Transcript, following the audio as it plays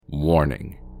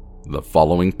Warning: the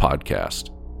following podcast,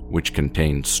 which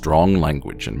contains strong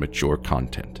language and mature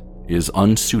content, is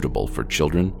unsuitable for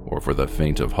children or for the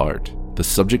faint of heart. The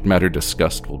subject matter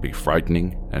discussed will be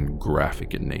frightening and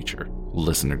graphic in nature.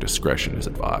 Listener discretion is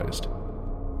advised.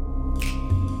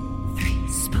 Three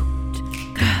spooked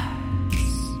girls.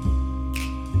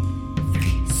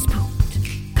 Three spooked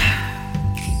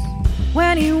girls.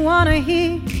 When you wanna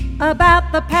hear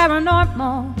about the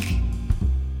paranormal,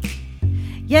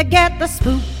 you get the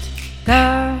spooked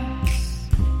girls.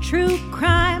 True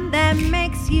crime that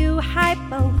makes you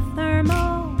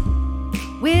hypothermal.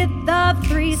 With the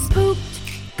three spooked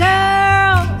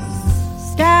girls.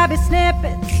 Stabby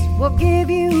snippets will give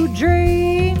you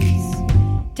dreams.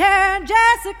 Tara and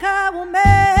Jessica will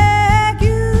make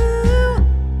you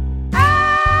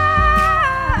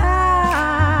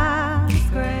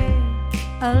scream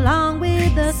along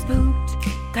with the spooked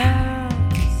girls.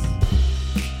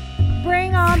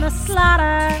 Bring on the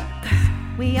slaughter.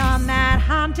 We on that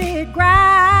haunted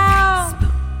ground.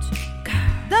 Spooked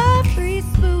girls. The three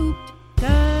spooked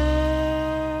girls.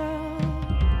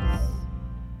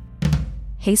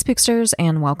 Hey Spooksters,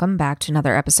 and welcome back to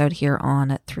another episode here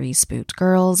on Three Spooked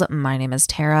Girls. My name is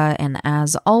Tara, and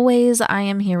as always, I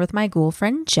am here with my ghoul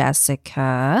friend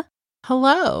Jessica.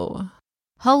 Hello.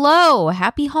 Hello,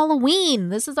 happy Halloween.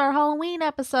 This is our Halloween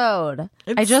episode.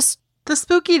 It's the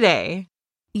spooky day.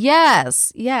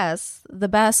 Yes, the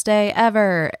best day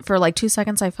ever. For like 2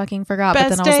 seconds, I fucking forgot.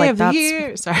 Best but then I was day like, of the that's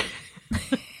year. Sorry.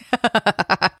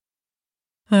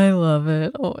 I love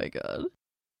it. Oh my god.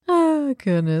 Oh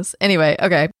goodness. Anyway,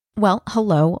 okay. Well,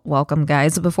 hello, welcome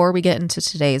guys. Before we get into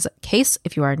today's case,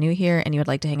 if you are new here and you would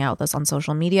like to hang out with us on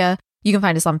social media, you can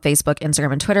find us on Facebook,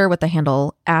 Instagram, and Twitter with the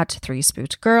handle at 3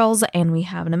 Spooked Girls. And we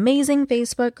have an amazing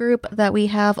Facebook group that we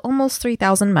have almost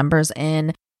 3,000 members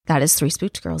in. That is 3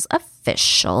 Spooked Girls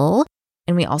Official.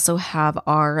 And we also have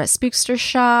our Spookster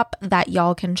shop that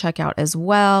y'all can check out as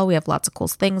well. We have lots of cool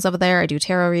things over there. I do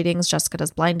tarot readings. Jessica does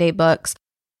blind date books.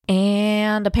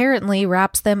 And apparently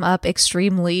wraps them up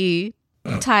extremely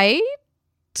tight,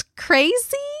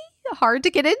 crazy, hard to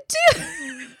get into.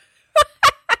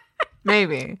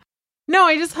 Maybe. No,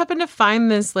 I just happened to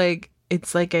find this,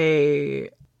 it's like a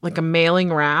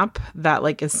mailing wrap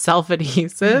that is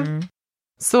self-adhesive. Mm-hmm.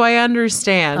 So I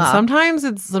understand. Sometimes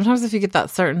if you get that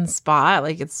certain spot,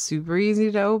 it's super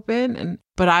easy to open.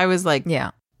 But I was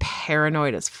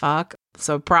paranoid as fuck.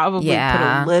 So probably put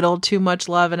a little too much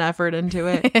love and effort into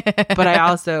it. But I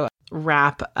also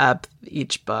wrap up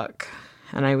each book.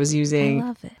 And I was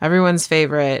using everyone's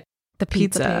favorite, the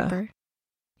pizza paper.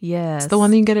 Yes. It's the one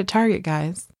that you can get at Target,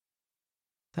 guys.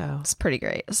 So it's pretty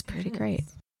great. It's pretty great.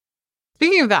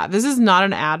 Speaking of that, this is not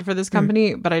an ad for this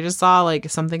company, but I just saw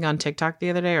something on TikTok the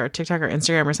other day, or TikTok or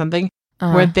Instagram or something,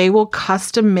 where they will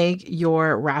custom make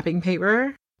your wrapping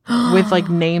paper with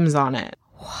names on it.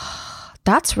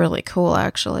 That's really cool,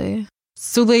 actually.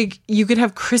 So you could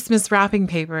have Christmas wrapping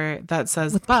paper that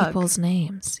says with bug. People's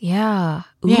names. Yeah.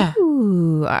 Yeah.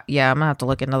 Ooh. Yeah, I'm gonna have to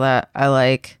look into that.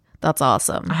 That's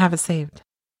awesome. I have it saved.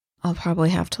 I'll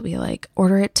probably have to be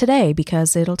order it today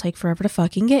because it'll take forever to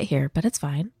fucking get here, but it's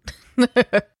fine.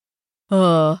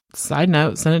 Side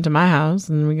note, send it to my house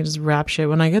and we can just wrap shit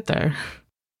when I get there.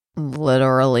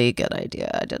 Literally good idea.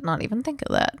 I did not even think of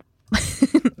that.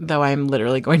 Though I'm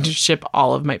literally going to ship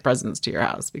all of my presents to your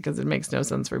house because it makes no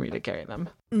sense for me to carry them.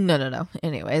 No.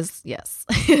 Anyways, yes.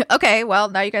 Okay, well,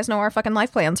 now you guys know our fucking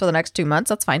life plans for the next 2 months.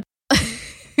 That's fine.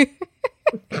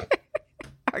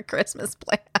 Our Christmas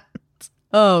plans.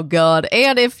 Oh, God.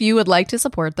 And if you would like to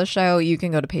support the show, you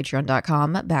can go to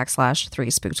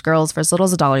patreon.com/3 Spooked Girls. For as little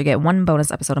as $1, you get 1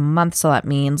 bonus episode a month. So that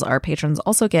means our patrons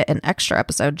also get an extra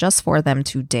episode just for them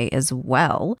today as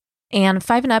well. And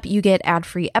 5 and up, you get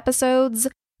ad-free episodes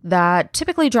that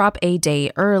typically drop a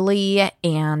day early.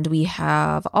 And we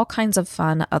have all kinds of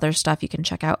fun other stuff you can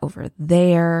check out over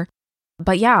there.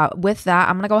 But yeah, with that,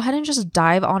 I'm going to go ahead and just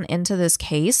dive on into this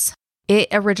case. It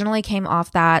originally came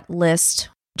off that list.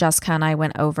 Jessica and I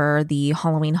went over the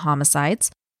Halloween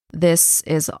homicides. This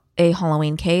is a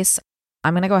Halloween case.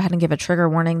 I'm going to go ahead and give a trigger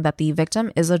warning that the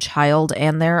victim is a child,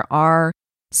 and there are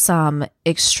some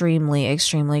extremely,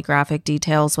 extremely graphic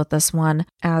details with this one,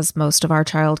 as most of our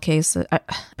child cases.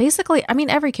 Basically,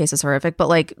 every case is horrific, but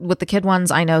with the kid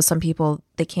ones, I know some people,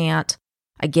 they can't.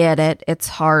 I get it. It's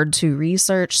hard to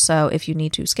research, so if you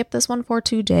need to skip this one for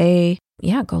today,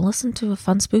 go listen to a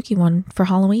fun, spooky one for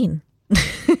Halloween.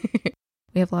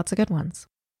 We have lots of good ones.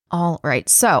 All right,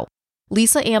 so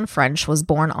Lisa Ann French was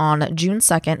born on June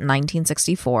 2nd,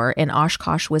 1964 in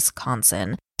Oshkosh,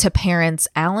 Wisconsin, to parents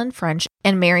Alan French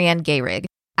and Marianne Gehrig.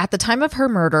 At the time of her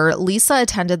murder, Lisa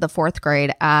attended the 4th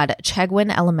grade at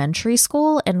Chegwin Elementary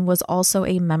School and was also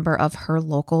a member of her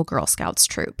local Girl Scouts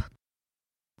troop.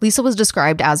 Lisa was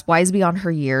described as wise beyond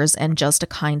her years and just a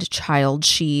kind child.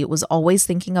 She was always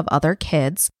thinking of other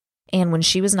kids. And when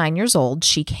she was 9 years old,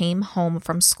 she came home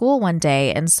from school one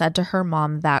day and said to her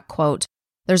mom that, quote,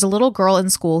 "There's a little girl in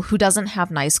school who doesn't have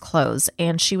nice clothes,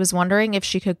 and she was wondering if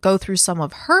she could go through some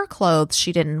of her clothes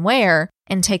she didn't wear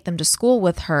and take them to school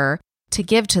with her to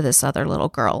give to this other little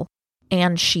girl."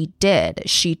 And she did.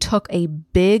 She took a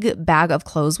big bag of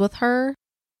clothes with her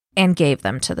and gave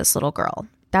them to this little girl.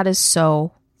 That is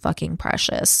so fucking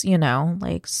precious, you know,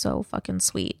 like so fucking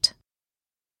sweet.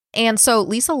 And so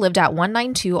Lisa lived at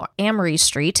 192 Amory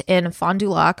Street in Fond du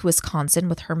Lac, Wisconsin,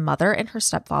 with her mother and her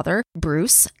stepfather,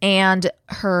 Bruce, and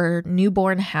her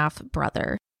newborn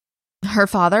half-brother. Her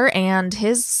father and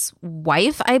his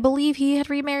wife, I believe he had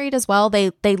remarried as well.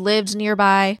 They lived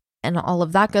nearby and all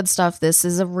of that good stuff. This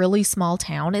is a really small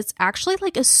town. It's actually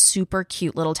like a super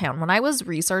cute little town. When I was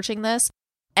researching this,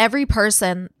 every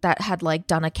person that had like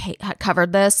done had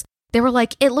covered this, they were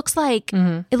like, it looks like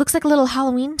a little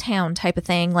Halloween town type of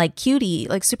thing, like cutie,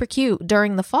 like super cute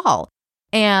during the fall.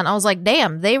 And I was like,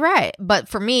 damn, they right. But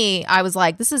for me, I was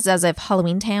like, this is as if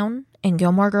Halloween Town and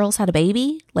Gilmore Girls had a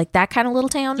baby, like that kind of little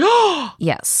town.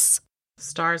 Yes.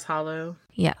 Stars Hollow.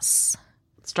 Yes.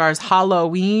 Stars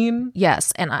Halloween.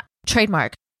 Yes. And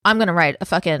trademark. I'm going to write a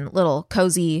fucking little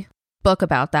cozy book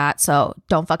about that. So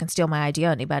don't fucking steal my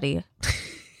idea, anybody.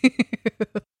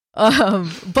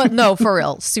 But no, for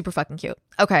real, super fucking cute.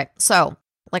 Okay, so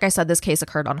like I said, this case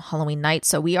occurred on Halloween night.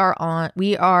 So we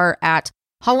are at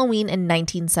Halloween in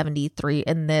 1973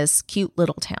 in this cute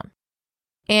little town.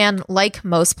 And like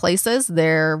most places,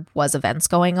 there was events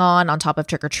going on top of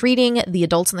trick-or-treating. The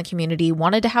adults in the community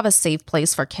wanted to have a safe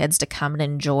place for kids to come and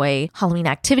enjoy Halloween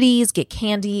activities, get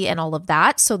candy, and all of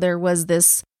that. So there was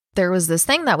this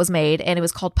thing that was made, and it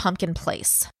was called Pumpkin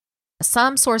Place.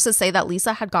 Some sources say that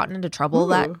Lisa had gotten into trouble.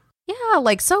 Yeah,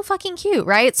 like so fucking cute,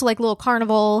 right? So like little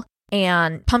carnival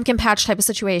and pumpkin patch type of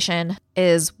situation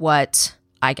is what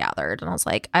I gathered. And I was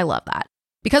like, I love that.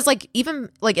 Because like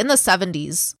even like in the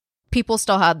 70s, people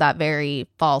still had that very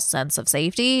false sense of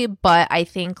safety. But I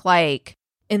think like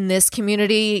in this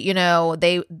community, you know,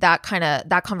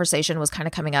 that conversation was kind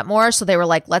of coming up more. So they were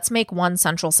like, let's make one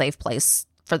central safe place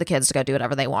for the kids to go do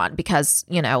whatever they want, because,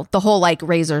 you know, the whole like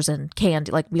razors and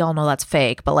candy, like we all know that's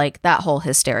fake, but like that whole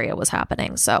hysteria was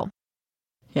happening. So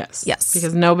yes,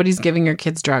 because nobody's giving your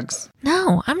kids drugs.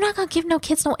 No, I'm not gonna give no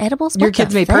kids no edibles. Your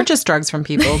kids may purchase drugs from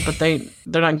people, but they're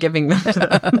not giving them to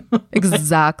them.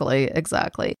 Exactly.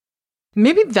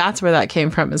 Maybe that's where that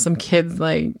came from, is some kids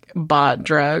like bought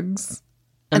drugs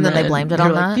and then they blamed it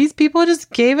on that. These people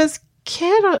just gave us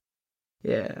kid.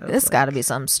 Yeah. It's got to be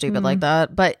something stupid like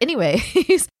that. But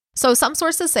anyways, so some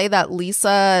sources say that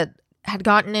Lisa had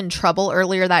gotten in trouble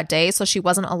earlier that day, so she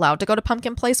wasn't allowed to go to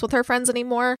Pumpkin Place with her friends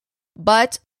anymore.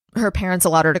 But her parents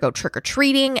allowed her to go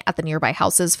trick-or-treating at the nearby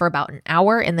houses for about an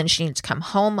hour, and then she needed to come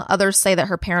home. Others say that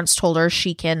her parents told her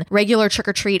she can regular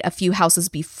trick-or-treat a few houses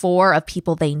before of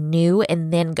people they knew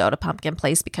and then go to Pumpkin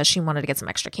Place because she wanted to get some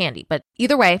extra candy. But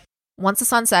either way, once the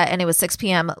sun set and it was 6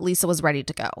 p.m., Lisa was ready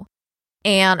to go.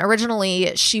 And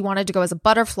originally, she wanted to go as a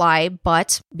butterfly,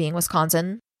 but being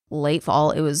Wisconsin, late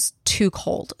fall, it was too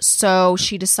cold. So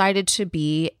she decided to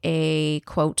be a,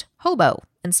 quote, hobo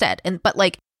instead. But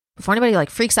like, before anybody like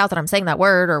freaks out that I'm saying that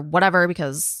word or whatever,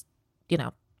 because, you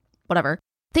know, whatever.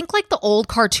 Think like the old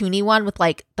cartoony one with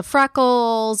like the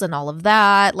freckles and all of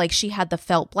that. Like she had the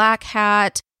felt black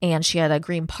hat and she had a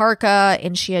green parka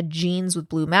and she had jeans with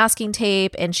blue masking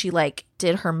tape and she like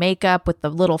did her makeup with the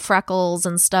little freckles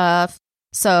and stuff.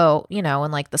 So, you know,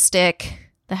 and like the stick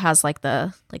that has like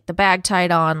the bag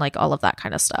tied on, like all of that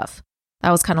kind of stuff.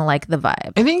 That was kind of like the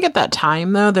vibe. I think at that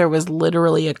time, though, there was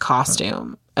literally a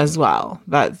costume as well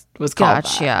that was called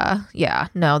that. Yeah.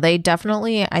 No, they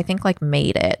definitely, I think, like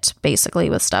made it basically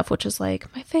with stuff, which is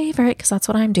like my favorite because that's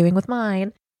what I'm doing with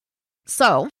mine.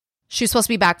 So she's supposed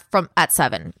to be back at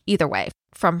 7, either way,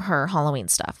 from her Halloween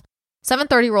stuff.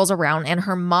 7:30 rolls around and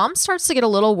her mom starts to get a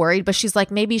little worried, but she's like,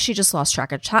 maybe she just lost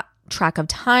track of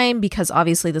time because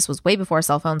obviously this was way before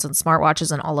cell phones and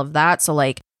smartwatches and all of that. So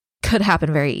like could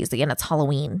happen very easy and it's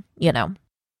Halloween, you know.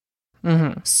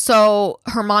 Mm-hmm. So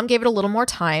her mom gave it a little more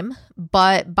time,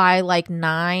 but by like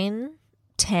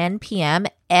 9-10 p.m.,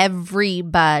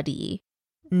 everybody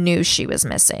knew she was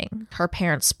missing. Her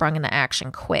parents sprung into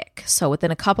action quick. So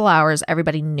within a couple hours,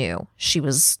 everybody knew she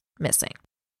was missing.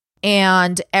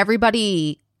 And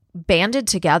everybody banded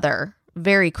together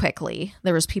very quickly.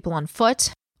 There was people on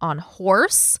foot, on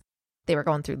horse. They were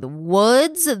going through the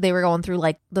woods. They were going through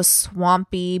like the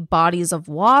swampy bodies of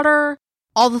water,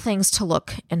 all the things to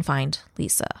look and find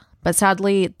Lisa. But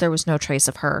sadly, there was no trace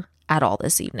of her at all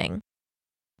this evening.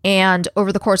 And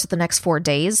over the course of the next 4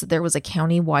 days, there was a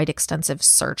county-wide extensive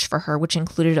search for her, which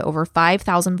included over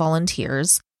 5,000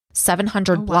 volunteers,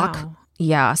 700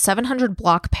 700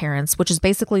 block parents, which is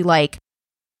basically like,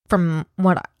 from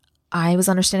what I was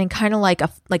understanding, kind of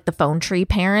like the phone tree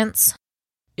parents.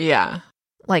 Yeah.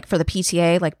 Like for the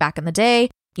PTA, like back in the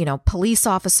day, you know, police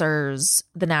officers,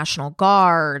 the National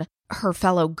Guard, her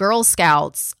fellow Girl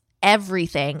Scouts,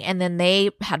 everything. And then they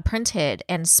had printed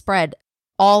and spread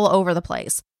all over the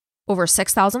place over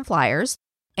 6,000 flyers.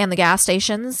 And the gas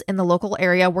stations in the local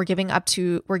area were giving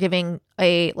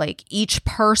a, like, each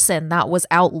person that was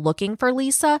out looking for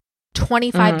Lisa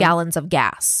 25 gallons of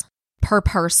gas per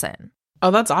person.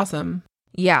 Oh, that's awesome.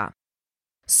 Yeah.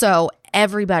 So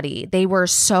everybody, they were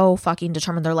so fucking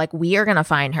determined. They're like, we are going to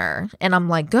find her. And I'm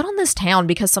like, good on this town,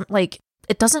 because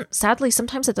sadly,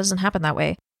 sometimes it doesn't happen that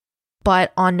way.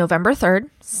 But on November 3rd,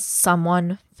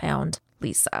 someone found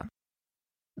Lisa.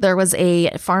 There was a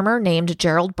farmer named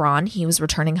Gerald Braun. He was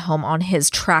returning home on his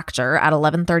tractor at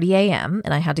 11:30 a.m.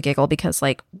 And I had to giggle because,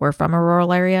 like, we're from a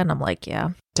rural area. And I'm like, yeah.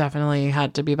 Definitely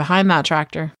had to be behind that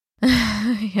tractor.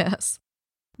 Yes.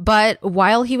 But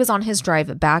while he was on his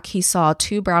drive back, he saw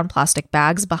 2 brown plastic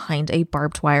bags behind a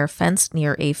barbed wire fence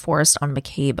near a forest on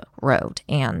McCabe Road.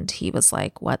 And he was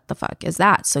like, what the fuck is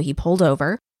that? So he pulled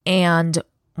over. And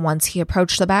once he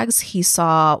approached the bags, he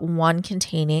saw one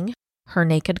containing her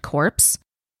naked corpse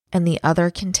and the other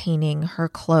containing her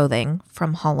clothing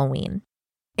from Halloween.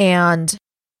 And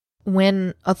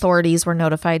when authorities were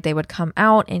notified, they would come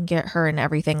out and get her and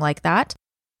everything like that.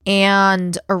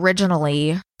 And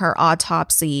originally, her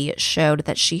autopsy showed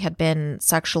that she had been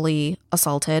sexually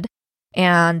assaulted,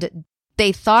 and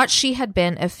they thought she had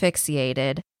been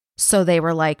asphyxiated. So they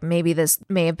were like, maybe this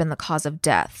may have been the cause of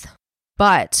death.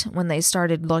 But when they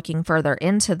started looking further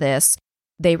into this,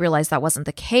 they realized that wasn't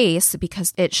the case,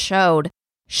 because it showed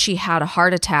she had a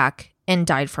heart attack and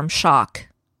died from shock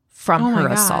from her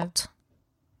assault.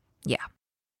 Yeah.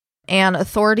 And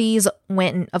authorities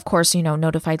went and, of course,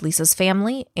 notified Lisa's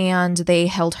family, and they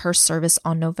held her service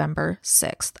on November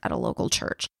 6th at a local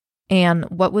church. And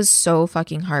what was so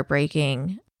fucking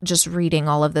heartbreaking, just reading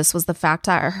all of this, was the fact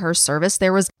that at her service,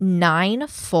 there was 9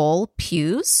 full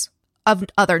pews of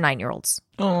other 9-year-olds,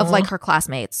 of like her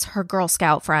classmates, her Girl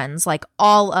Scout friends, like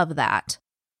all of that,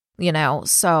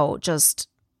 so just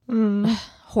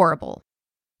horrible.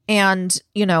 And,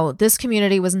 this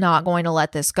community was not going to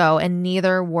let this go, and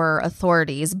neither were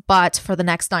authorities. But for the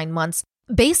next 9 months,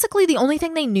 basically the only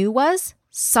thing they knew was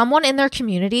someone in their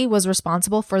community was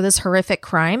responsible for this horrific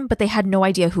crime, but they had no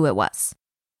idea who it was.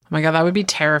 Oh my God, that would be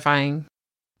terrifying.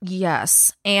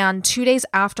 Yes. And 2 days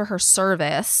after her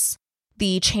service,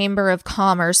 the Chamber of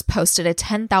Commerce posted a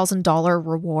 $10,000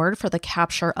 reward for the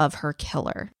capture of her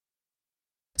killer.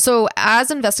 So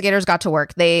as investigators got to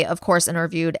work, they, of course,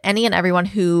 interviewed any and everyone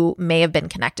who may have been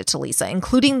connected to Lisa,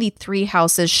 including the 3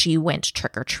 houses she went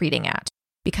trick-or-treating at,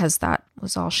 because that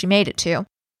was all she made it to.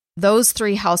 Those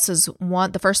 3 houses,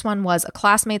 the first one was a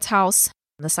classmate's house,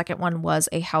 the second one was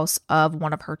a house of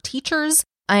one of her teachers,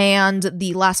 and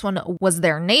the last one was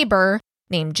their neighbor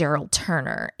named Gerald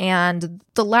Turner. And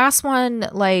the last one,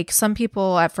 like, some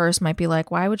people at first might be like,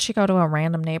 why would she go to a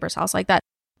random neighbor's house like that?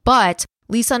 But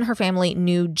Lisa and her family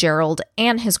knew Gerald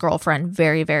and his girlfriend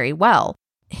very, very well.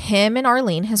 Him and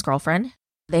Arlene, his girlfriend,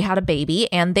 they had a baby,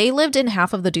 and they lived in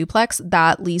half of the duplex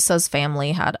that Lisa's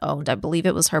family had owned. I believe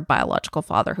it was her biological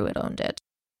father who had owned it.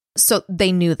 So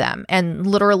they knew them and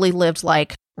literally lived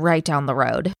like right down the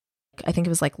road. I think it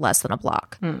was like less than a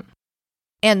block.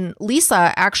 And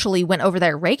Lisa actually went over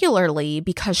there regularly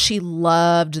because she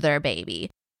loved their baby.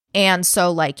 And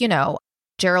so, like,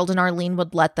 Gerald and Arlene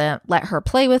would let her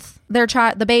play with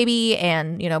the baby,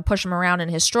 and, push him around in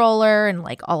his stroller and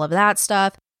like all of that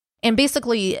stuff. And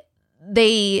basically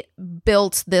they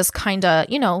built this kind of,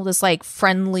 this like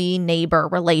friendly neighbor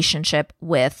relationship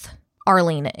with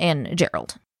Arlene and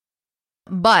Gerald.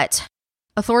 But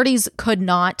authorities could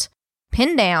not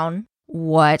pin down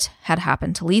what had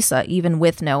happened to Lisa, even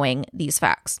with knowing these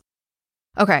facts.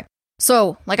 Okay,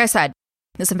 so like I said,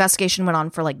 this investigation went on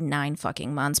for like 9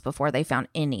 fucking months before they found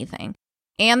anything.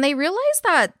 And they realized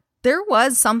that there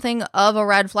was something of a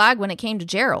red flag when it came to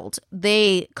Gerald.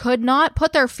 They could not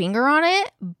put their finger on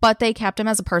it, but they kept him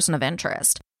as a person of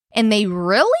interest. And they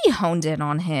really honed in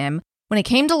on him when it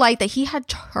came to light that he had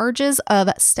charges of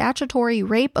statutory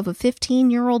rape of a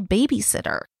 15-year-old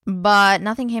babysitter. But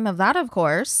nothing came of that, of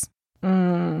course.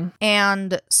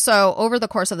 And so over the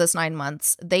course of this 9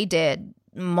 months, they did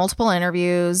multiple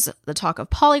interviews. The talk of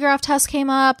polygraph tests came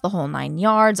up, the whole 9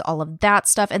 yards, all of that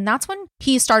stuff. And that's when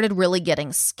he started really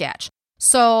getting sketch.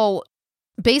 So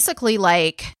basically,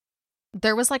 like,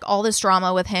 there was like all this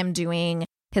drama with him doing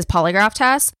his polygraph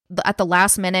test. At the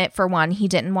last minute, for one, he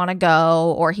didn't want to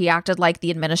go, or he acted like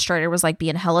the administrator was like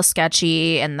being hella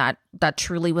sketchy, and that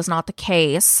truly was not the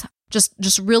case.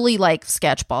 Just really like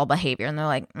sketchball behavior. And they're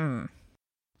like,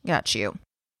 got you.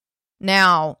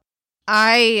 Now,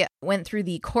 I went through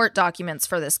the court documents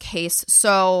for this case.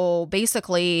 So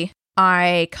basically,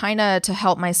 I kind of, to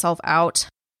help myself out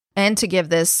and to give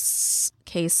this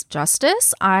case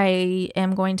justice, I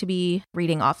am going to be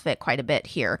reading off it quite a bit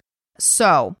here.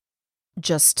 So,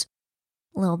 just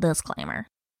a little disclaimer.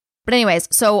 But anyways,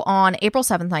 so on April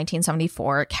 7th,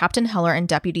 1974, Captain Heller and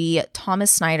Deputy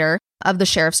Thomas Snyder of the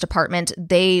Sheriff's Department,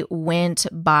 they went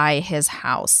by his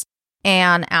house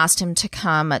and asked him to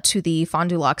come to the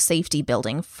Fond du Lac Safety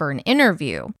Building for an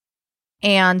interview.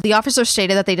 And the officer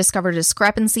stated that they discovered a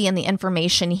discrepancy in the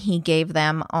information he gave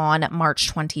them on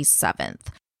March 27th.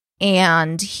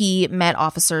 And he met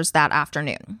officers that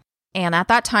afternoon. And at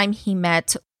that time, he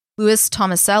met Louis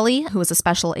Tomaselli, who was a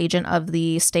special agent of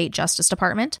the State Justice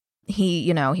Department.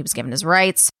 He was given his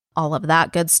rights, all of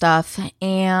that good stuff.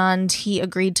 And he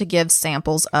agreed to give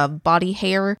samples of body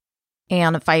hair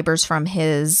and fibers from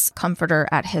his comforter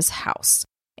at his house.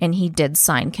 And he did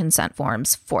sign consent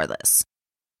forms for this.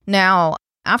 Now,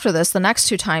 after this, the next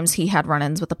 2 times he had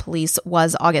run-ins with the police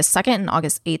was August 2nd and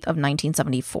August 8th of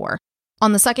 1974.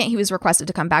 On the 2nd, he was requested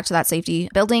to come back to that safety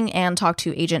building and talk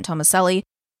to Agent Tomaselli,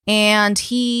 and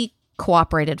he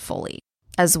cooperated fully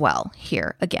as well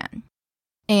here again.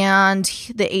 And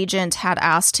the agent had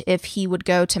asked if he would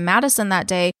go to Madison that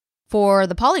day for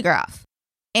the polygraph.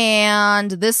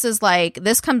 And this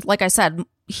comes, like I said,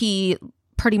 he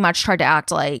pretty much tried to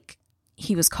act like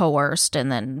he was coerced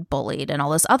and then bullied and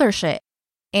all this other shit.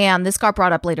 And this got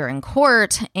brought up later in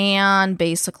court, and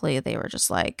basically they were just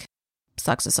like,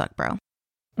 sucks to suck, bro.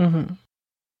 Mm-hmm.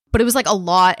 But it was like a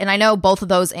lot. And I know both of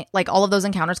those, like all of those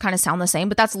encounters kind of sound the same,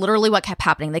 but that's literally what kept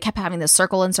happening. They kept having this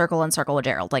circle and circle and circle with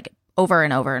Gerald, like over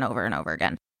and over and over and over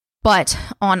again. But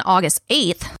on August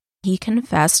 8th, he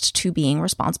confessed to being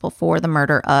responsible for the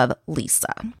murder of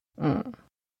Lisa.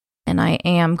 And I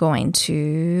am going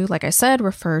to, like I said,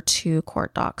 refer to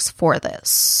court docs for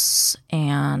this.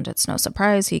 And it's no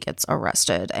surprise he gets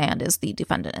arrested and is the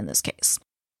defendant in this case.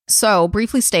 So,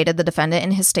 briefly stated, the defendant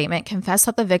in his statement confessed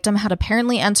that the victim had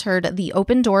apparently entered the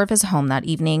open door of his home that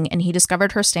evening, and he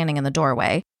discovered her standing in the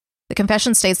doorway. The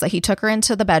confession states that he took her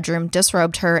into the bedroom,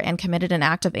 disrobed her, and committed an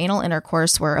act of anal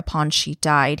intercourse whereupon she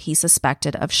died. He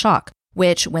suspected of shock,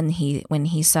 which when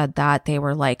he said that, they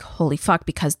were like, holy fuck,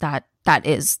 because that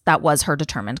was her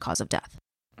determined cause of death.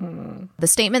 The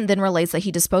statement then relates that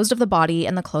he disposed of the body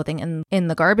and the clothing in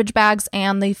the garbage bags,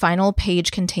 and the final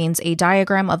page contains a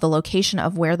diagram of the location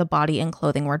of where the body and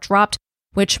clothing were dropped,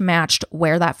 which matched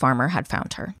where that farmer had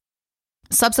found her.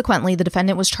 Subsequently, the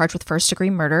defendant was charged with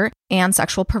first-degree murder and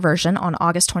sexual perversion on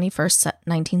August 21st,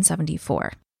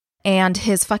 1974. And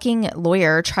his fucking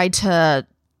lawyer tried to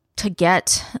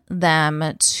get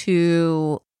them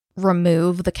to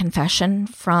remove the confession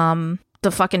from the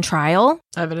fucking trial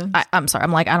evidence. I'm sorry.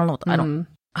 I'm like, I don't know.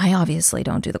 I obviously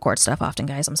don't do the court stuff often,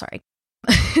 guys. I'm sorry.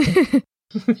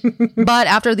 But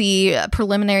after the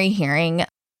preliminary hearing,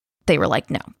 they were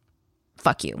like, no,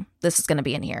 fuck you. This is going to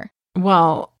be in here.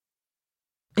 Well,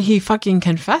 he fucking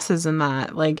confesses in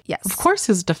that. Like, yes. Of course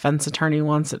his defense attorney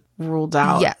wants it ruled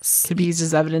out. Yes. Could be used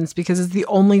as evidence because it's the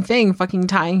only thing fucking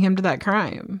tying him to that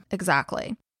crime.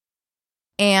 Exactly.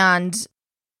 And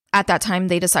at that time,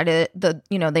 they decided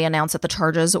they announced that the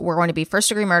charges were going to be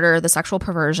first-degree murder, the sexual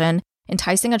perversion,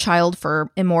 enticing a child for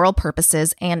immoral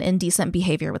purposes, and indecent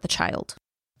behavior with a child.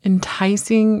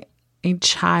 Enticing a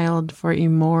child for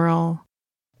immoral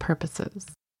purposes.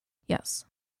 Yes.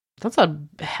 That's a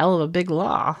hell of a big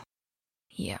law.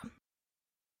 Yeah.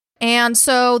 And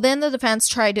so then the defense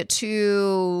tried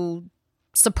to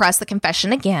suppress the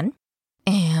confession again.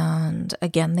 And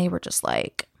again, they were just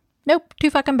like, nope, too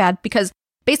fucking bad. Because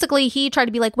basically, he tried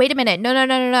to be like, wait a minute,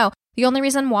 no. The only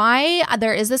reason why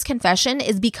there is this confession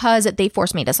is because they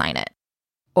forced me to sign it.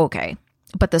 Okay,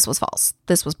 but this was false.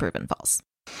 This was proven false.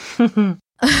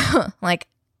 Like,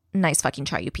 nice fucking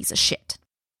try, you piece of shit.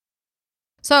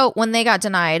 So when they got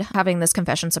denied having this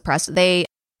confession suppressed, they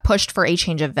pushed for a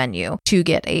change of venue to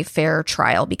get a fair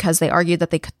trial because they argued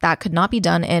that that could not be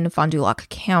done in Fond du Lac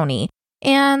County.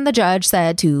 And the judge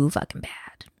said, too fucking bad.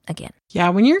 Again. Yeah,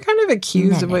 when you're kind of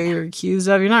accused of what you're accused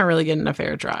of, you're not really getting a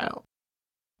fair trial.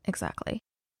 Exactly.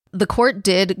 The court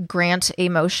did grant a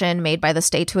motion made by the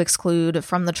state to exclude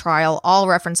from the trial all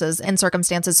references and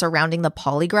circumstances surrounding the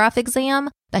polygraph exam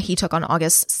that he took on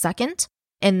August 2nd,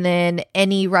 and then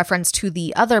any reference to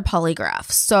the other polygraph.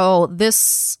 So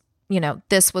this,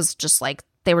 this was just like,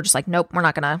 they were just like, nope, we're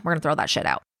gonna throw that shit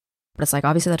out. But it's like,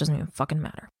 obviously that doesn't even fucking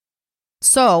matter.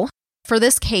 So for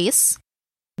this case,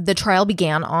 the trial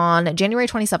began on January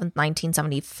 27th,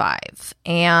 1975.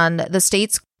 And the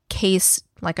state's case,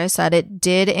 like I said, it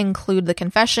did include the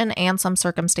confession and some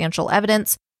circumstantial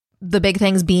evidence. The big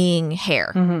things being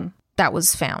hair that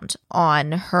was found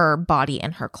on her body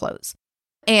and her clothes.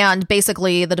 And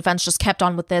basically, the defense just kept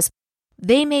on with this.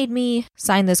 They made me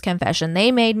sign this confession.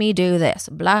 They made me do this,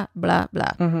 blah, blah,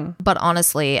 blah. But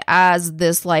honestly, as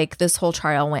this whole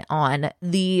trial went on,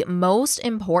 the most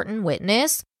important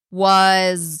witness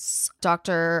was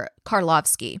Dr.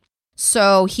 Karlovsky.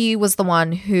 So he was the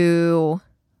one who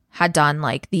had done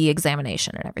like the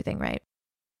examination and everything, right?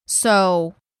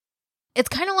 So it's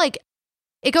kind of like,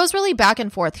 it goes really back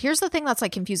and forth. Here's the thing that's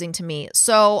like confusing to me.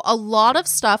 So a lot of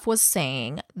stuff was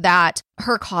saying that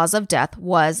her cause of death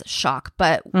was shock,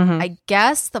 but I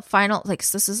guess the final, like,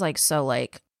 this is like, so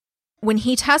like, when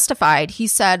he testified, he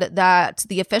said that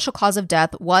the official cause of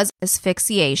death was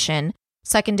asphyxiation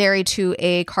secondary to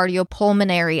a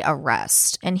cardiopulmonary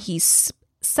arrest. And he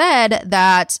said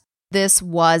that this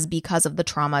was because of the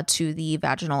trauma to the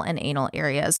vaginal and anal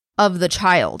areas of the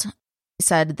child. He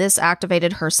said this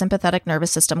activated her sympathetic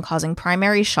nervous system, causing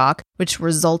primary shock, which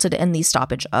resulted in the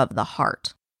stoppage of the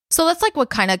heart. So that's like what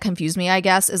kind of confused me, I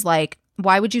guess, is like,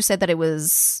 why would you say that it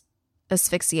was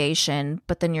asphyxiation,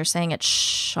 but then you're saying it's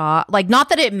shock? Like, not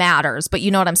that it matters, but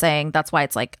you know what I'm saying? That's why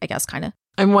it's like, I guess, kind of.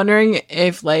 I'm wondering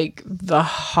if like the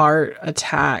heart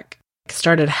attack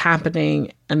started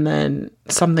happening and then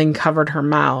something covered her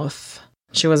mouth.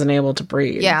 She wasn't able to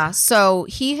breathe. Yeah. So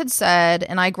he had said,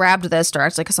 and I grabbed this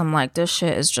directly because I'm like, this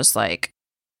shit is just like,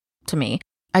 to me,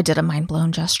 I did a mind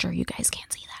blown gesture. You guys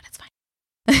can't see that.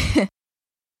 It's fine.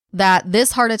 That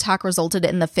this heart attack resulted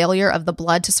in the failure of the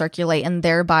blood to circulate and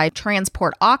thereby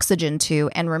transport oxygen to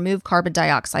and remove carbon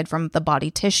dioxide from the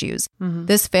body tissues.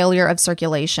 This failure of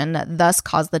circulation thus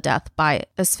caused the death by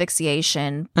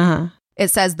asphyxiation. It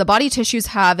says the body tissues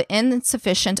have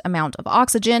insufficient amount of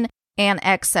oxygen and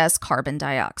excess carbon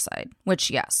dioxide,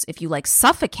 which, yes, if you like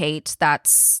suffocate,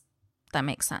 that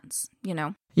makes sense, you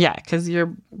know? Yeah, because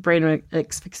your brain would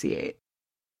asphyxiate.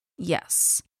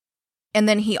 Yes. And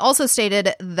then he also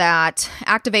stated that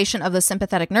activation of the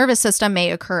sympathetic nervous system may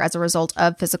occur as a result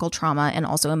of physical trauma and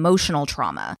also emotional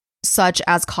trauma, such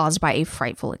as caused by a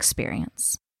frightful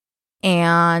experience.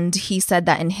 And he said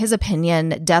that in his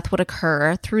opinion, death would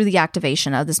occur through the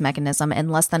activation of this mechanism in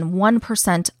less than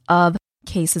 1% of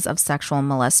cases of sexual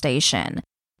molestation.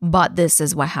 But this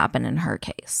is what happened in her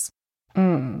case.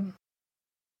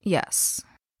 Yes.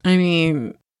 I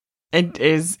mean, it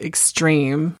is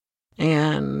extreme.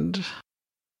 And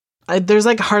there's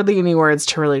like hardly any words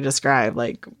to really describe.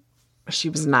 Like, she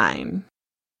was 9.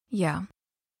 Yeah.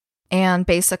 And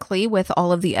basically, with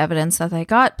all of the evidence that they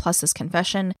got, plus his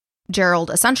confession,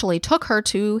 Gerald essentially took her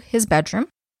to his bedroom.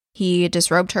 He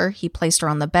disrobed her. He placed her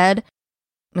on the bed.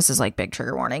 This is like big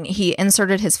trigger warning. He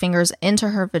inserted his fingers into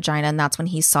her vagina, and that's when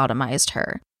he sodomized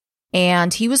her.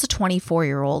 And he was a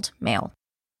 24-year-old male.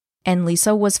 And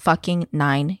Lisa was fucking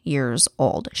 9 years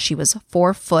old. She was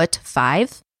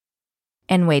 4'5"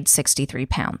 and weighed 63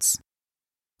 pounds.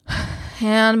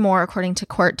 And more, according to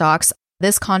court docs,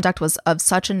 this conduct was of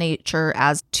such a nature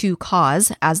as to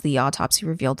cause, as the autopsy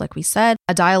revealed, like we said,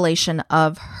 a dilation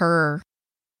of her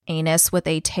anus with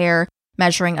a tear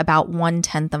measuring about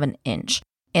 1/10 of an inch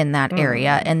in that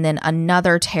area. And then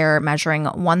another tear measuring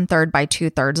 1/3 by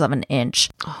 2/3 of an inch.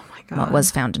 Oh my God.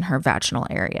 Was found in her vaginal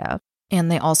area. And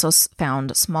they also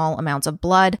found small amounts of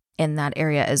blood in that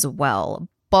area as well.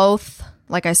 Both,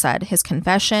 like I said, his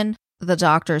confession, the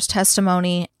doctor's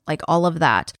testimony, like all of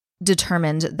that,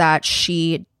 determined that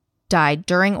she died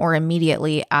during or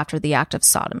immediately after the act of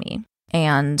sodomy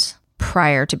and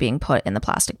prior to being put in the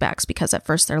plastic bags. Because at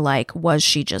first they're like, was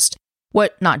she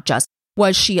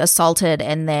assaulted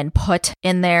and then put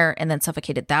in there and then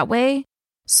suffocated that way?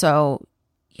 So,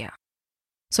 yeah.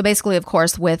 So basically, of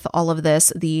course, with all of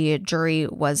this, the jury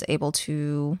was able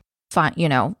to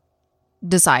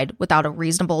decide without a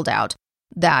reasonable doubt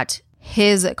that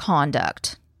his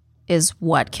conduct is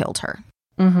what killed her.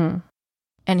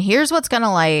 And here's what's going to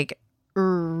like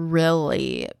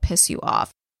really piss you off.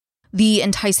 The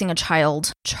enticing a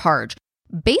child charge.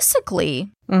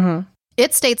 Basically,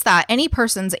 it states that any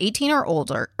persons 18 or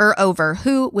older or over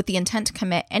who, with the intent to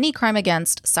commit any crime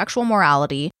against sexual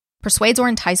morality, persuades or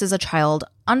entices a child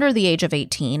under the age of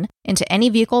 18 into any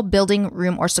vehicle, building,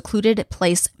 room, or secluded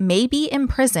place may be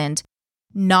imprisoned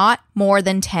not more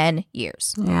than 10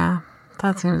 years. Yeah,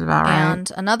 that seems about right.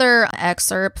 And another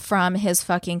excerpt from his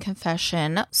fucking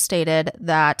confession stated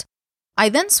that I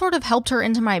then sort of helped her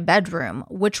into my bedroom,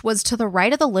 which was to the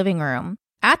right of the living room.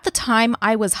 At the time,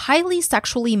 I was highly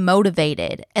sexually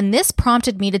motivated, and this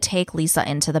prompted me to take Lisa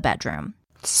into the bedroom.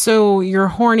 So you're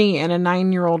horny and a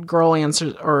 9-year-old girl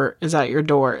answers or is at your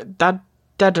door. That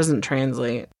doesn't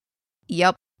translate.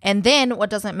 Yep. And then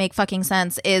what doesn't make fucking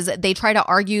sense is they try to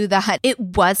argue that it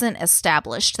wasn't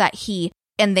established that he,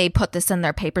 and they put this in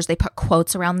their papers, they put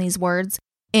quotes around these words,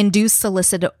 induced,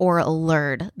 solicited, or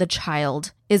allured the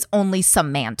child is only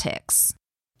semantics.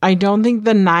 I don't think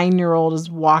the 9-year-old is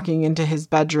walking into his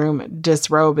bedroom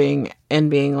disrobing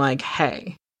and being like,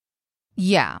 hey.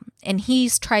 Yeah, and he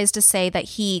tries to say that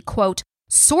he, quote,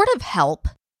 sort of helped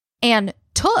and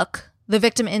took the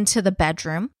victim into the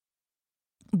bedroom.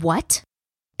 What?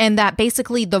 And that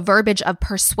basically the verbiage of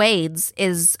persuades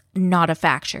is not a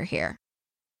factor here.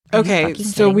 Okay,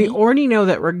 so we already know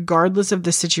that regardless of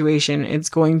the situation, it's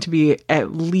going to be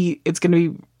it's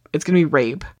going to be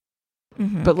rape.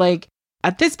 Mm-hmm. But like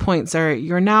at this point, sir,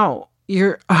 yeah,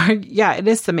 it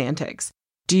is semantics.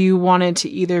 Do you want it to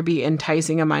either be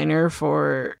enticing a minor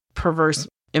for perverse,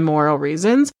 immoral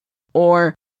reasons,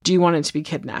 or do you want it to be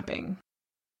kidnapping?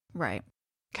 Right.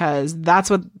 Because that's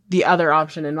what the other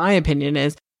option, in my opinion,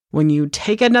 is. When you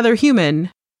take another human,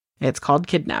 it's called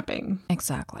kidnapping.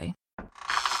 Exactly.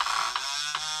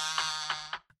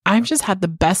 I've just had the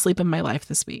best sleep of my life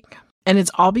this week. And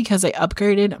it's all because I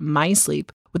upgraded my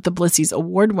sleep with the Blissy's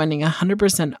award-winning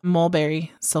 100%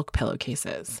 mulberry silk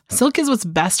pillowcases. Silk is what's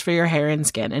best for your hair and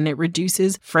skin, and it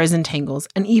reduces frizz and tangles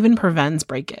and even prevents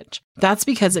breakage. That's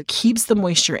because it keeps the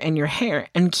moisture in your hair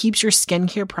and keeps your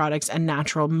skincare products and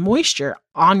natural moisture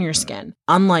on your skin,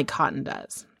 unlike cotton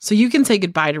does. So you can say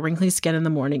goodbye to wrinkly skin in the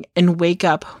morning and wake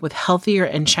up with healthier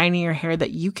and shinier hair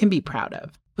that you can be proud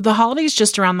of. With the holidays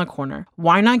just around the corner,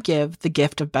 why not give the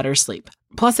gift of better sleep?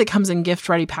 Plus, it comes in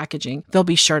gift-ready packaging they'll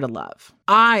be sure to love.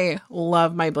 I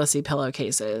love my Blissy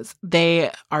pillowcases.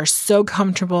 They are so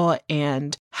comfortable,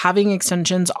 and having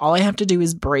extensions, all I have to do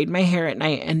is braid my hair at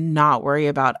night and not worry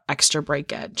about extra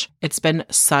breakage. It's been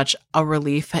such a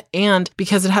relief, and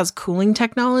because it has cooling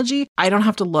technology, I don't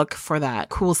have to look for that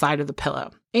cool side of the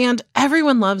pillow. And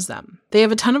everyone loves them. They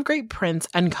have a ton of great prints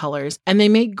and colors, and they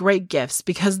make great gifts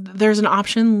because there's an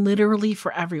option literally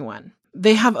for everyone.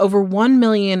 They have over 1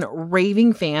 million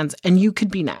raving fans, and you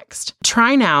could be next.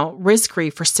 Try now, risk-free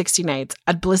for 60 nights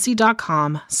at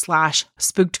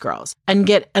blissy.com/spookedgirls and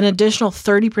get an additional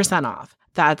 30% off.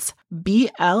 That's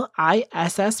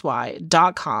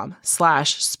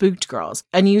BLISSY.com/spookedgirls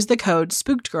and use the code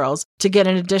spookedgirls to get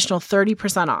an additional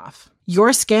 30% off.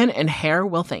 Your skin and hair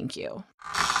will thank you.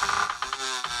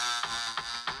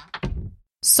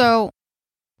 So,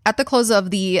 at the close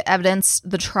of the evidence,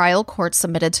 the trial court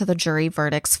submitted to the jury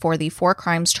verdicts for the 4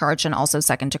 crimes charged and also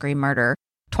second-degree murder.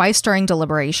 Twice during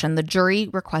deliberation, the jury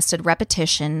requested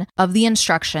repetition of the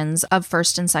instructions of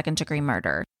first and second-degree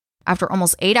murder. After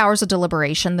almost 8 hours of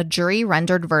deliberation, the jury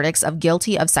rendered verdicts of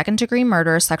guilty of second-degree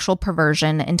murder, sexual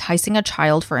perversion, enticing a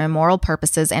child for immoral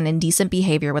purposes, and indecent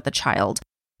behavior with a child.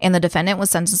 And the defendant was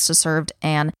sentenced to serve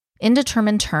an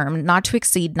indeterminate term not to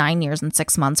exceed 9 years and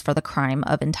 6 months for the crime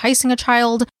of enticing a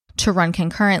child, to run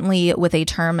concurrently with a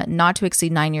term not to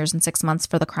exceed 9 years and 6 months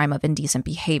for the crime of indecent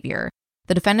behavior.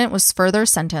 The defendant was further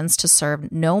sentenced to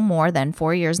serve no more than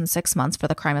 4 years and 6 months for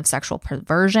the crime of sexual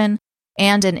perversion,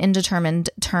 and an indeterminate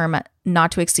term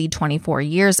not to exceed 24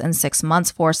 years and 6 months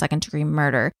for second-degree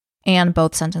murder, and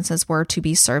both sentences were to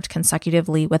be served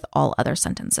consecutively with all other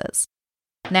sentences.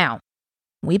 Now,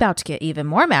 we about to get even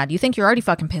more mad. You think you're already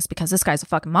fucking pissed because this guy's a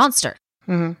fucking monster.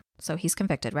 Mm-hmm. So he's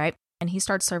convicted, right? And he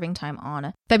starts serving time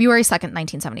on February 2nd,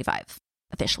 1975,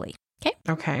 officially. Okay?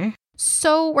 Okay.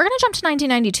 So we're going to jump to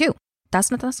 1992. That's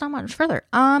not much further.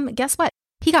 Guess what?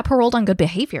 He got paroled on good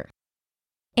behavior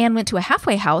and went to a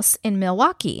halfway house in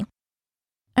Milwaukee.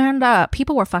 And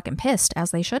people were fucking pissed,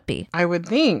 as they should be. I would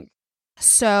think.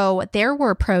 So there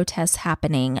were protests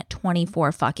happening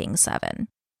 24/7.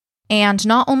 And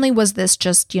not only was this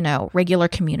just, regular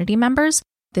community members,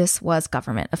 this was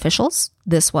government officials.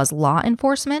 This was law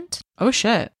enforcement. Oh,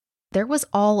 shit. There was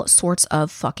all sorts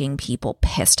of fucking people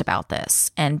pissed about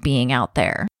this and being out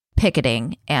there,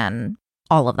 picketing and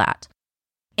all of that.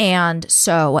 And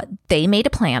so they made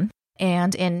a plan.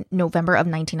 And in November of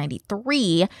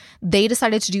 1993, they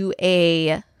decided to do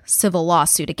a civil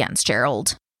lawsuit against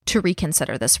Gerald to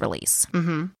reconsider this release.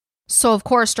 Mm-hmm. So, of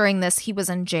course, during this, he was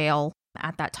in jail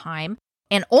at that time.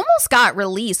 and almost got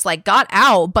released, like got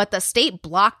out, but the state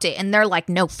blocked it. And they're like,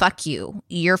 no, fuck you.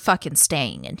 You're fucking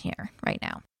staying in here right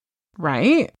now.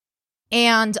 Right.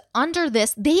 And under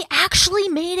this, they actually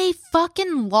made a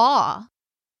fucking law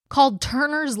called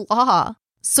Turner's Law.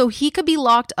 So he could be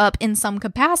locked up in some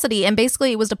capacity. And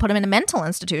basically it was to put him in a mental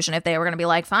institution if they were going to be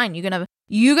like, fine, you're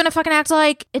gonna fucking act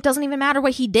like it doesn't even matter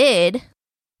what he did.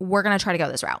 We're going to try to go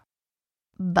this route.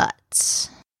 But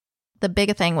the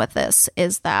big thing with this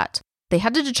is that they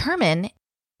had to determine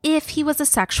if he was a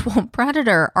sexual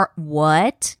predator or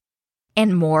what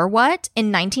and more what.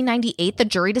 In 1998, the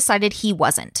jury decided he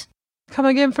wasn't. Come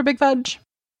again for Big Fudge.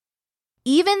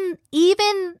 Even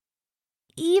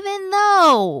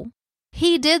though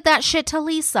he did that shit to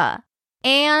Lisa,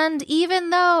 and even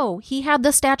though he had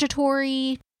the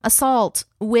statutory assault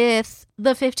with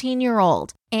the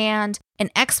 15-year-old, and an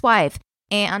ex-wife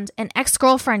and an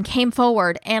ex-girlfriend came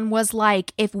forward and was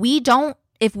like, if we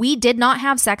did not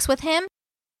have sex with him,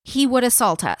 he would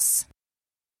assault us.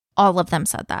 All of them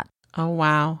said that. Oh,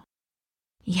 wow.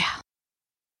 Yeah.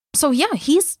 So yeah,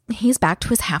 he's back to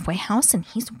his halfway house and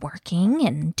he's working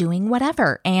and doing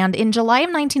whatever. And in July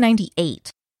of 1998,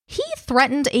 he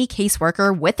threatened a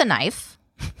caseworker with a knife.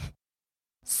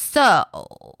 So,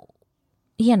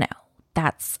 you know,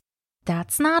 that's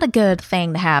not a good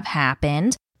thing to have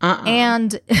happened.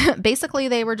 And basically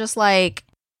they were just like,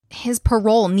 his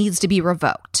parole needs to be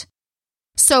revoked.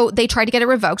 So they tried to get it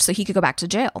revoked so he could go back to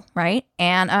jail, right?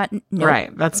 And nope.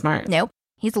 Right, that's smart. Nope.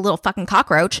 He's a little fucking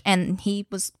cockroach and he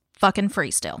was fucking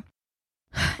free still.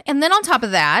 And then on top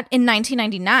of that, in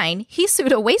 1999, he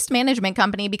sued a waste management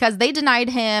company because they denied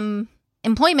him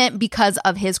employment because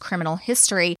of his criminal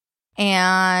history.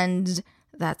 And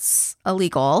that's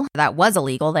illegal. That was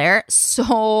illegal there.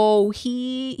 So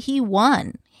he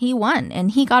won. He won.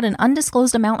 And he got an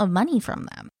undisclosed amount of money from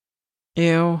them.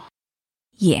 Ew.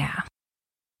 Yeah.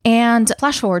 And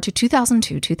flash forward to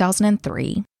 2002,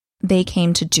 2003, they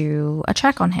came to do a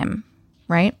check on him,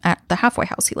 right? At the halfway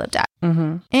house he lived at.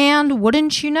 Mm-hmm. And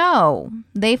wouldn't you know,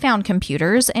 they found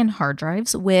computers and hard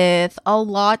drives with a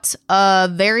lot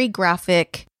of very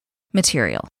graphic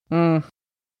material.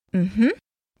 Mm-hmm.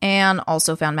 And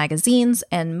also found magazines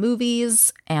and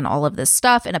movies and all of this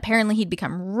stuff. And apparently he'd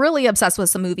become really obsessed with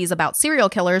some movies about serial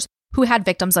killers who had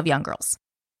victims of young girls.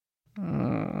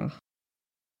 Mm-hmm.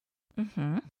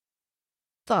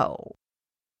 So,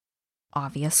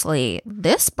 obviously,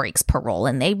 this breaks parole,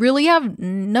 and they really have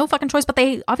no fucking choice, but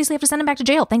they obviously have to send him back to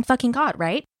jail. Thank fucking God,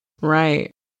 right?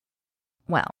 Right.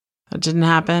 Well. That didn't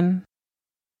happen.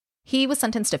 He was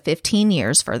sentenced to 15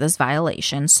 years for this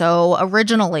violation. So,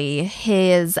 originally,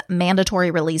 his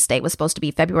mandatory release date was supposed to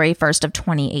be February 1st of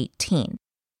 2018.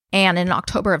 And in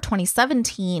October of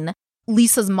 2017,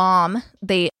 Lisa's mom,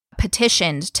 they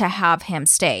petitioned to have him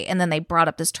stay, and then they brought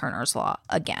up this Turner's Law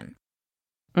again.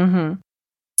 Mm-hmm.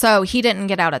 So he didn't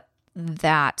get out at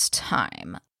that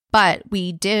time, but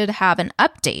we did have an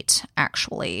update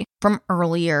actually from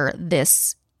earlier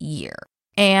this year,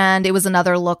 and it was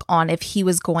another look on if he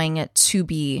was going to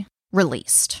be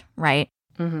released, right?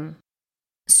 Mm-hmm.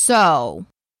 So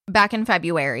back in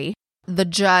February, the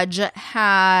judge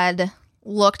had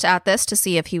looked at this to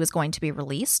see if he was going to be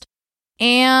released,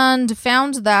 and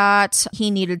found that he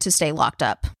needed to stay locked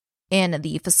up in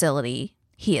the facility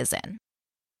he is in.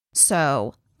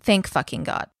 So, thank fucking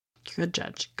God. Good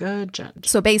judge. Good judge.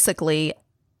 So basically,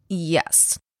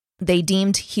 yes, they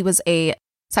deemed he was a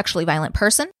sexually violent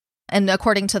person. And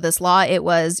according to this law, it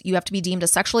was you have to be deemed a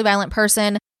sexually violent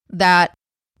person that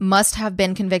must have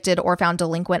been convicted or found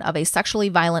delinquent of a sexually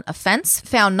violent offense,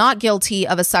 found not guilty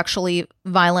of a sexually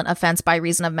violent offense by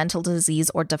reason of mental disease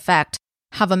or defect,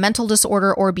 have a mental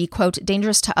disorder, or be, quote,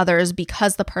 dangerous to others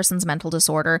because the person's mental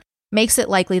disorder makes it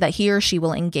likely that he or she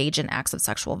will engage in acts of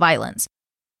sexual violence.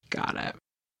 Got it.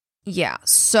 Yeah,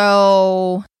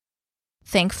 so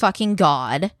thank fucking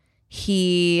God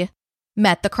he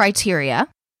met the criteria.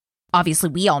 Obviously,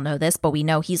 we all know this, but we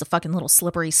know he's a fucking little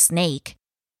slippery snake.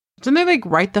 Didn't they, like,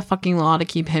 write the fucking law to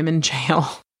keep him in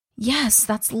jail? Yes,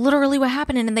 that's literally what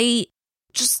happened, and they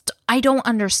just, I don't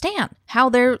understand how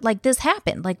they're like, this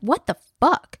happened. Like, what the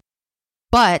fuck?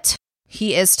 But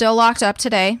he is still locked up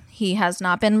today. He has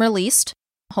not been released.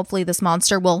 Hopefully this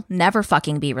monster will never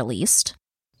fucking be released.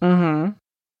 Mm-hmm.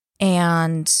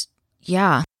 And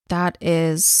yeah, that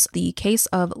is the case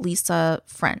of Lisa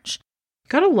French.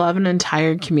 Gotta love an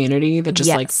entire community that just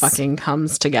like fucking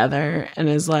comes together and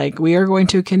is like, we are going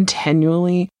to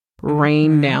continually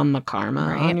rain down the karma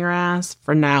on your ass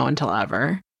for now until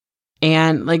ever.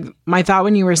 And like my thought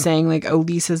when you were saying like, oh,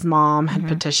 Lisa's mom had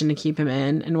petitioned to keep him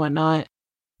in and whatnot.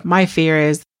 My fear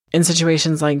is in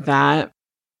situations like that,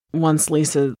 once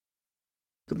Lisa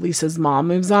Lisa's mom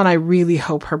moves on, I really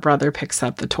hope her brother picks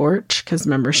up the torch, because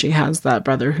remember, she has that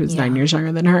brother who's 9 years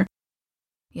younger than her.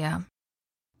 Yeah.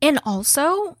 And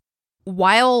also,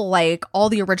 while like all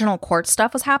the original court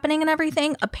stuff was happening and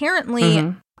everything,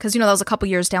 apparently, because, that was a couple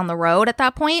years down the road at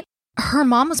that point, her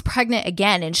mom was pregnant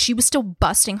again and she was still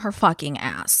busting her fucking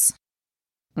ass.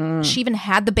 She even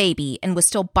had the baby and was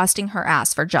still busting her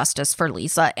ass for justice for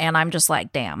Lisa. And I'm just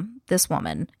like, damn, this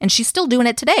woman. And she's still doing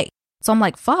it today. So I'm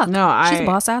like, fuck. No, she's a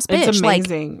boss ass bitch. It's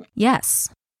amazing. Like, yes.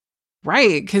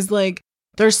 Right. Because like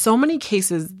there's so many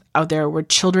cases out there where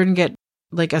children get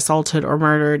like assaulted or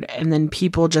murdered, and then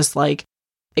people just like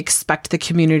expect the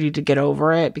community to get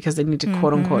over it because they need to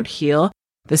quote unquote heal.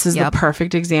 This is the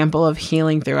perfect example of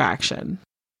healing through action.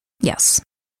 Yes.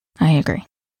 I agree.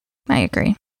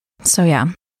 So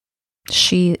yeah.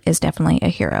 She is definitely a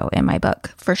hero in my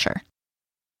book, for sure.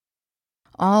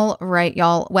 All right,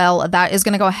 y'all. Well, that is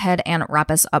going to go ahead and wrap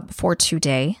us up for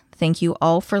today. Thank you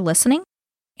all for listening,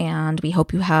 and we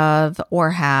hope you have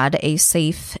or had a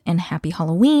safe and happy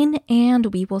Halloween, and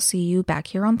we will see you back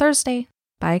here on Thursday.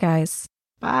 Bye, guys.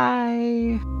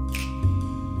 Bye.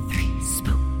 3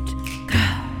 Spooks.